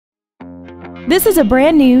This is a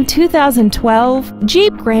brand new 2012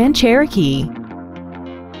 Jeep Grand Cherokee.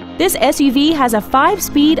 This SUV has a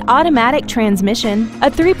 5-speed automatic transmission,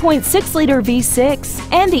 a 3.6-liter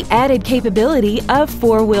V6, and the added capability of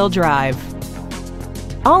 4-wheel drive.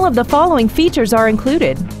 All of the following features are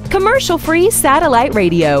included: commercial-free satellite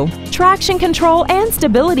radio, traction control and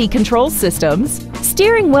stability control systems,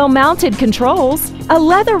 steering wheel mounted controls, a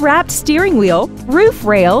leather-wrapped steering wheel, roof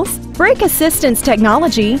rails, brake assistance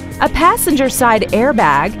technology, a passenger side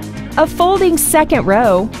airbag, a folding second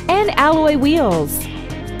row, and alloy wheels.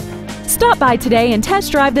 Stop by today and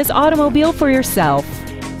test drive this automobile for yourself.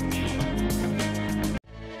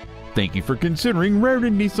 Thank you for considering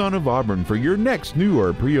Rairdon Nissan of Auburn for your next new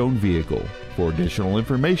or pre-owned vehicle. For additional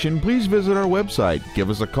information, please visit our website, give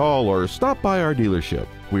us a call, or stop by our dealership.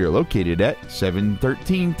 We are located at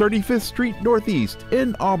 713 35th Street Northeast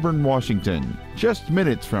in Auburn, Washington, just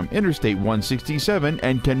minutes from Interstate 167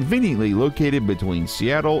 and conveniently located between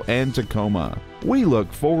Seattle and Tacoma. We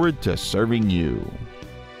look forward to serving you.